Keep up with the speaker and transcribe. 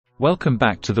Welcome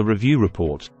back to the Review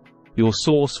Report, your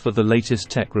source for the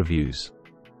latest tech reviews.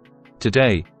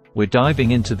 Today, we're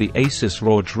diving into the Asus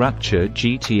ROG Rapture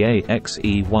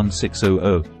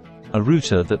GT-AXE1600, a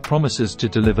router that promises to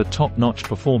deliver top-notch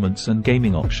performance and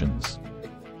gaming options.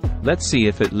 Let's see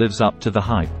if it lives up to the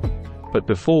hype. But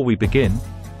before we begin,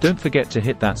 don't forget to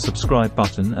hit that subscribe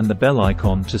button and the bell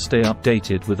icon to stay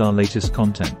updated with our latest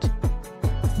content.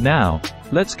 Now,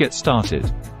 let's get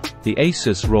started. The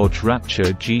Asus ROG Rapture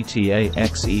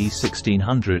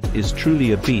GT-AXE1600 is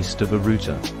truly a beast of a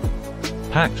router.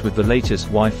 Packed with the latest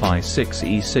Wi-Fi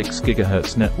 6E 6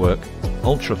 GHz network,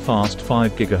 ultra-fast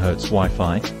 5 GHz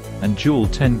Wi-Fi, and dual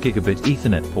 10 Gigabit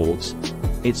Ethernet ports,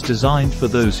 it's designed for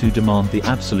those who demand the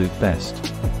absolute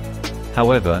best.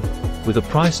 However, with a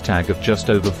price tag of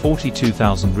just over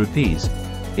 42,000 rupees,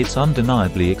 it's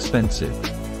undeniably expensive.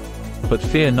 But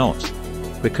fear not,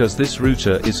 because this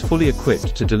router is fully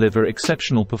equipped to deliver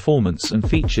exceptional performance and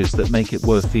features that make it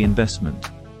worth the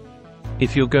investment.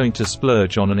 If you're going to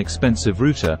splurge on an expensive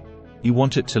router, you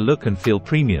want it to look and feel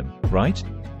premium, right?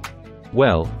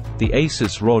 Well, the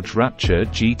Asus ROG Rapture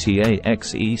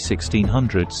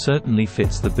GT-AXE1600 certainly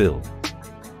fits the bill.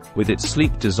 With its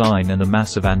sleek design and a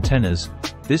mass of antennas,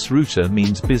 this router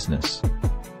means business.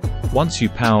 Once you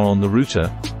power on the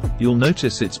router, you'll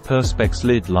notice its perspex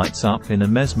lid lights up in a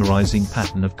mesmerizing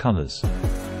pattern of colors.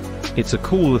 It's a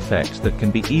cool effect that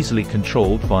can be easily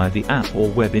controlled via the app or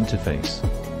web interface.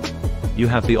 You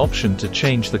have the option to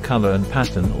change the color and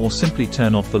pattern or simply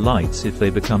turn off the lights if they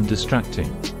become distracting.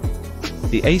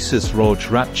 The Asus ROG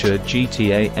Rapture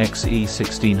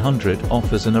GT-AXE1600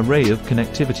 offers an array of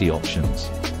connectivity options.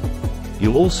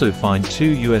 You'll also find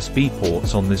two USB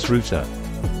ports on this router,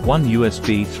 one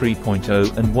USB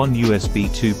 3.0 and one USB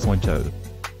 2.0.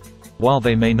 While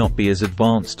they may not be as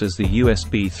advanced as the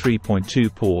USB 3.2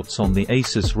 ports on the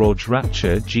Asus ROG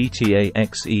Rapture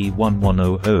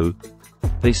GT-AXE1100,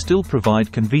 they still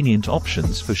provide convenient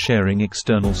options for sharing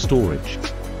external storage.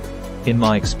 In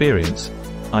my experience,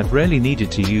 I've rarely needed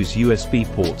to use USB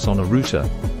ports on a router,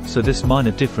 so this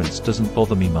minor difference doesn't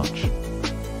bother me much.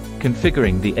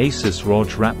 Configuring the Asus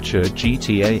ROG Rapture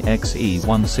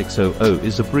GT-AXE1600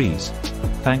 is a breeze,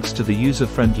 thanks to the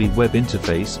user-friendly web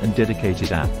interface and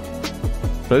dedicated app.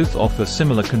 Both offer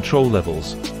similar control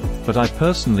levels, but I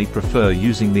personally prefer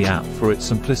using the app for its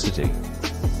simplicity.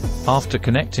 After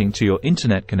connecting to your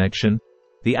internet connection,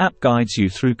 the app guides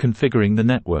you through configuring the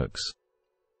networks.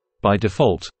 By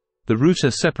default, the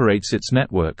router separates its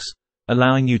networks,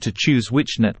 allowing you to choose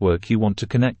which network you want to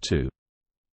connect to.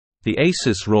 The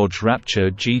Asus ROG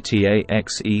Rapture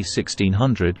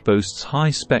GT-AXE1600 boasts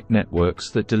high-spec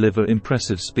networks that deliver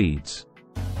impressive speeds.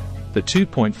 The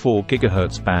 2.4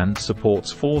 GHz band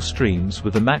supports 4 streams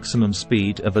with a maximum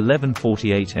speed of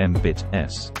 1148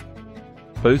 Mbps.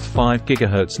 Both 5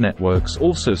 GHz networks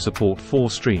also support 4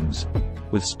 streams,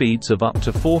 with speeds of up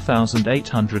to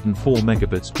 4,804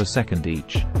 megabits per second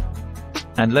each.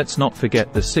 And let's not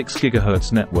forget the 6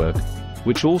 GHz network,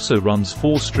 which also runs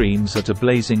 4 streams at a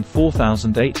blazing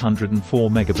 4,804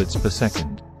 megabits per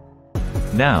second.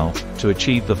 Now, to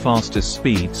achieve the fastest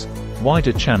speeds,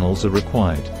 wider channels are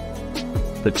required.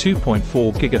 The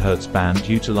 2.4 GHz band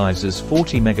utilizes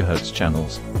 40 MHz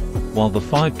channels, while the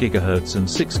 5 GHz and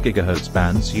 6 GHz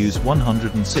bands use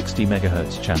 160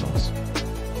 MHz channels.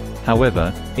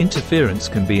 However, interference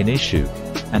can be an issue,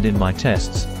 and in my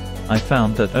tests, I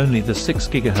found that only the 6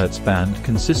 GHz band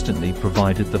consistently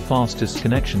provided the fastest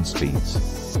connection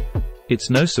speeds. It's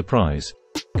no surprise,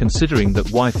 considering that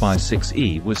Wi-Fi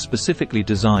 6E was specifically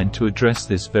designed to address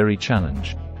this very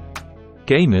challenge.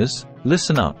 Gamers,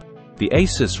 listen up. The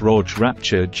Asus ROG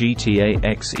Rapture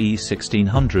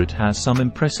GT-AXE1600 has some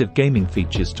impressive gaming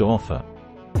features to offer.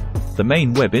 The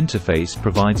main web interface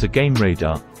provides a game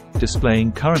radar,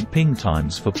 displaying current ping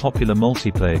times for popular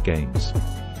multiplayer games.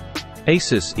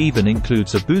 Asus even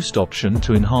includes a boost option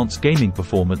to enhance gaming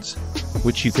performance,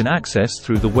 which you can access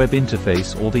through the web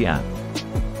interface or the app.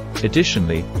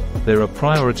 Additionally, there are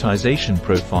prioritization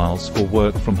profiles for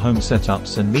work-from-home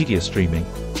setups and media streaming,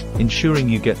 ensuring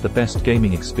you get the best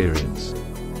gaming experience.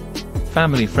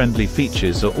 Family-friendly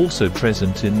features are also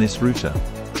present in this router.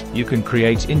 You can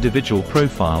create individual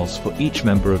profiles for each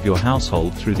member of your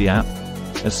household through the app,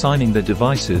 assigning their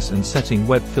devices and setting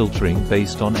web filtering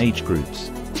based on age groups.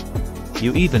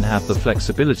 You even have the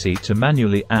flexibility to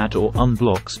manually add or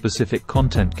unblock specific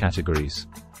content categories.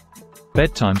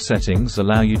 Bedtime settings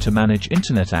allow you to manage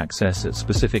internet access at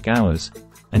specific hours,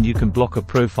 and you can block a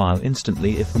profile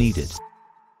instantly if needed.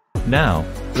 Now,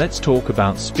 let's talk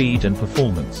about speed and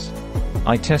performance.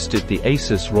 I tested the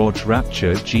Asus ROG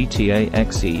Rapture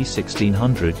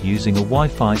GT-AXE1600 using a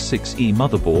Wi-Fi 6E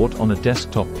motherboard on a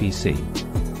desktop PC.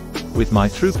 With my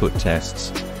throughput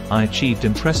tests, I achieved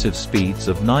impressive speeds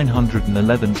of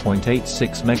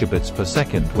 911.86 megabits per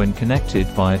second when connected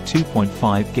via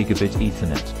 2.5 gigabit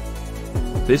Ethernet.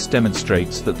 This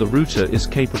demonstrates that the router is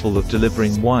capable of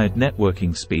delivering wired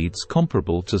networking speeds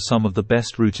comparable to some of the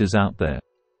best routers out there.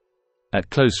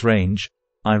 At close range,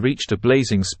 I reached a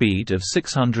blazing speed of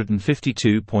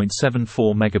 652.74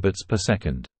 megabits per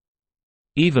second.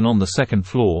 Even on the second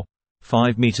floor,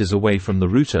 5 meters away from the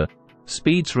router,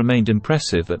 speeds remained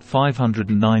impressive at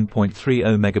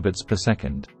 509.30 megabits per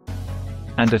second.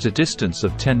 And at a distance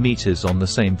of 10 meters on the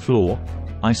same floor,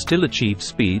 I still achieved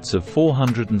speeds of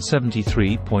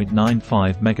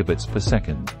 473.95 megabits per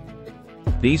second.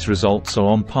 These results are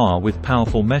on par with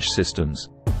powerful mesh systems,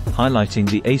 highlighting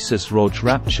the Asus ROG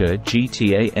Rapture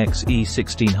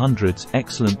GT-AXE1600's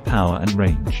excellent power and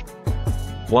range.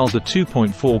 While the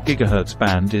 2.4 GHz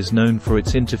band is known for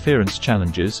its interference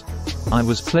challenges, I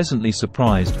was pleasantly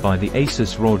surprised by the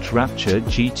Asus ROG Rapture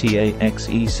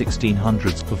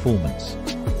GT-AXE1600's performance.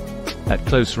 At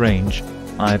close range,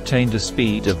 I obtained a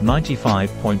speed of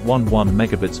 95.11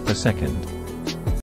 megabits per second.